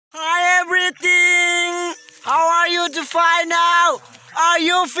redefine now. Are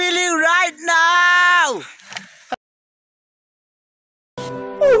you feeling right now?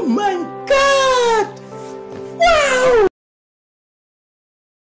 Oh my God! Wow!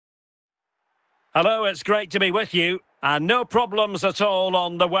 Hello, it's great to be with you. And no problems at all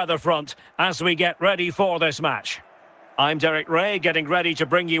on the weather front as we get ready for this match. I'm Derek Ray, getting ready to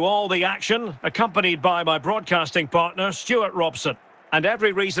bring you all the action, accompanied by my broadcasting partner, Stuart Robson. And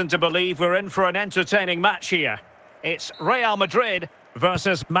every reason to believe we're in for an entertaining match here. It's Real Madrid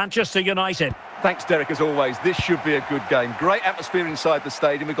versus Manchester United. Thanks, Derek, as always. This should be a good game. Great atmosphere inside the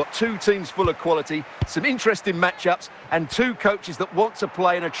stadium. We've got two teams full of quality, some interesting matchups, and two coaches that want to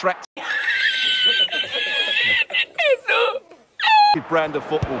play and attract brand of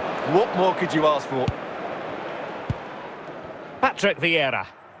football. What more could you ask for? Patrick Vieira.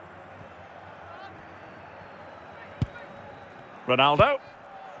 Ronaldo.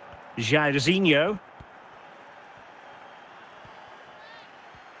 Jairzinho.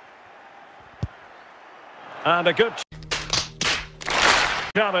 And a good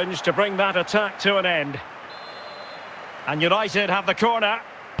challenge to bring that attack to an end. And United have the corner.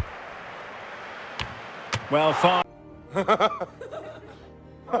 Well, far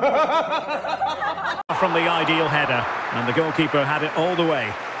from the ideal header, and the goalkeeper had it all the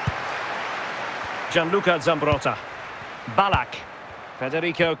way. Gianluca Zambrotta. Ballack.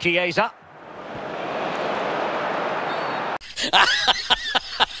 Federico Chiesa.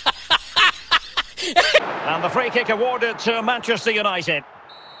 And the free kick awarded to Manchester United.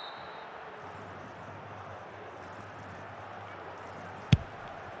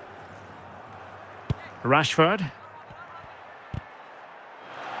 Rashford.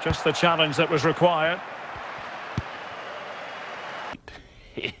 Just the challenge that was required.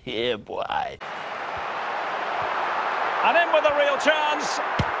 Yeah, boy. And in with a real chance.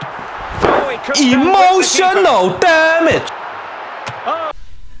 Oh, he couldn't Emotional damage. Oh.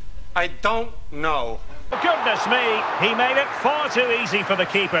 I don't know. Goodness me, he made it far too easy for the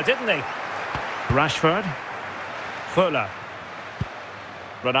keeper, didn't he? Rashford. Fuller.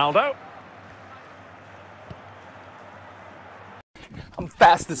 Ronaldo. I'm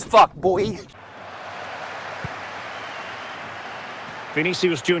fast as fuck, boy.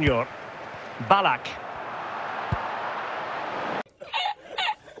 Vinicius Junior. Ballack.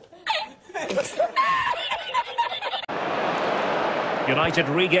 United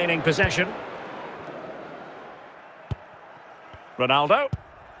regaining possession. Ronaldo.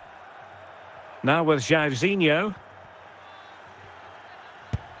 Now with Jairzinho.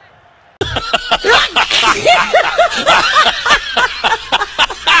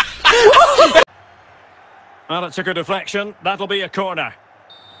 Well, it took a deflection. That'll be a corner.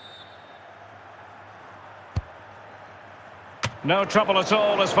 No trouble at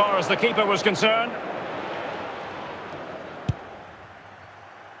all as far as the keeper was concerned.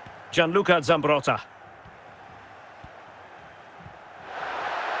 Gianluca Zambrotta.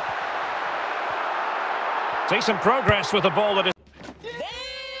 Decent progress with the ball that is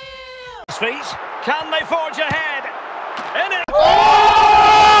his feet. Can they forge ahead? In it.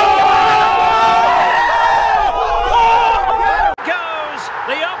 Goes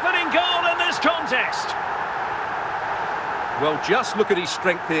the opening goal in this contest. Well, just look at his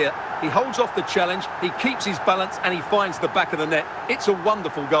strength here. He holds off the challenge, he keeps his balance, and he finds the back of the net. It's a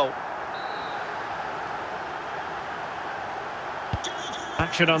wonderful goal.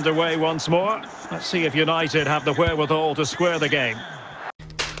 Action underway once more. Let's see if United have the wherewithal to square the game.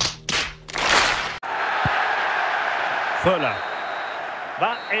 Fuller.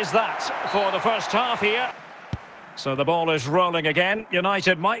 That is that for the first half here. So the ball is rolling again.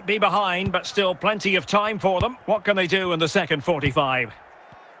 United might be behind, but still plenty of time for them. What can they do in the second 45?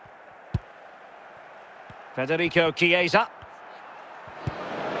 Federico Chiesa.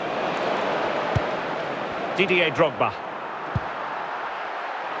 Didier Drogba.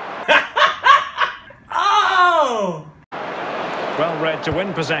 Oh! Well read to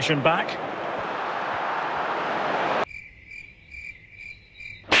win possession back.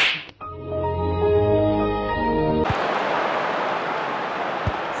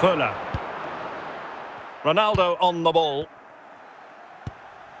 Fuller. Ronaldo on the ball.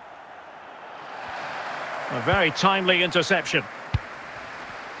 A very timely interception.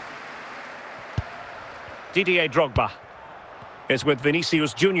 Didier Drogba is with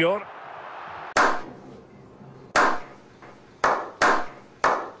Vinicius Junior.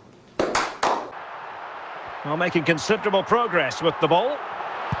 Well, making considerable progress with the ball.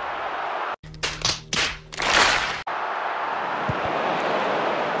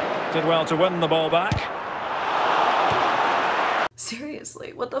 Did well to win the ball back. Seriously.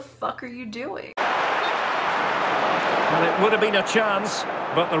 seriously. What the fuck are you doing? Well, it would have been a chance,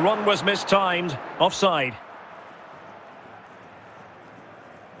 but the run was mistimed. Offside.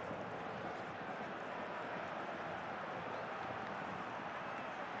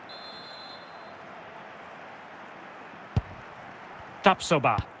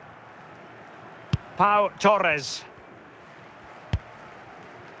 Tapsoba. Pau Torres.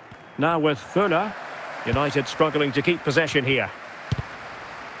 Now with Fuller. United struggling to keep possession here.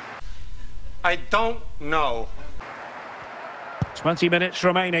 I don't know. 20 minutes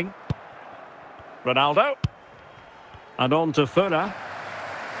remaining. Ronaldo. And on to Fuller.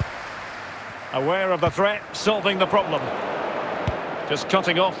 Aware of the threat, solving the problem. Just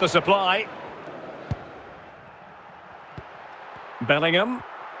cutting off the supply. Bellingham.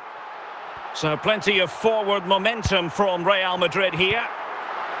 So plenty of forward momentum from Real Madrid here.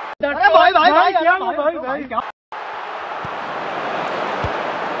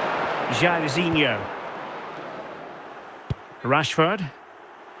 Jairzinho. Rashford.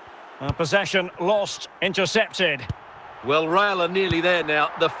 Possession lost, intercepted. Well, Real are nearly there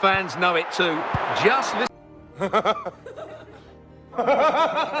now. The fans know it too. Just listen.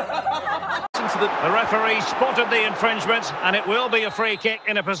 The referee spotted the infringement, and it will be a free kick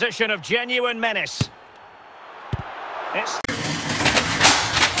in a position of genuine menace. It's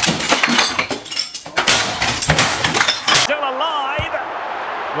still alive.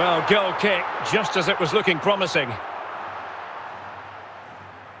 Well, goal kick, just as it was looking promising.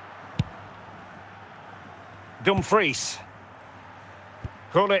 Dumfries.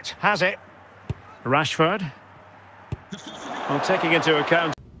 Gullit has it. Rashford. Well, taking into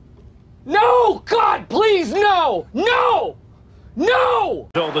account... No! God, please, no! No! No!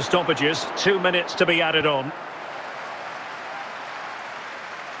 all the stoppages, 2 minutes to be added on.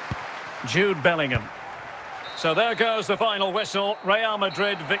 Jude Bellingham. So there goes the final whistle. Real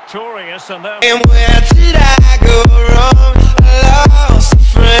Madrid victorious, and they're... And where did I go wrong? I lost a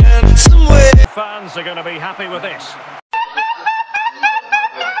friend somewhere. Fans are going to be happy with this.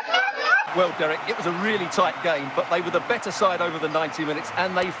 Well, Derek, it was a really tight game, but they were the better side over the 90 minutes,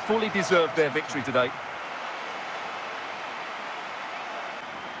 and they fully deserved their victory today.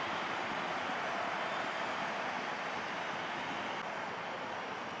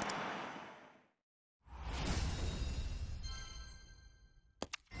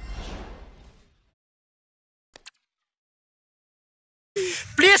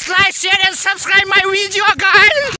 Please like, share and subscribe my video, guys.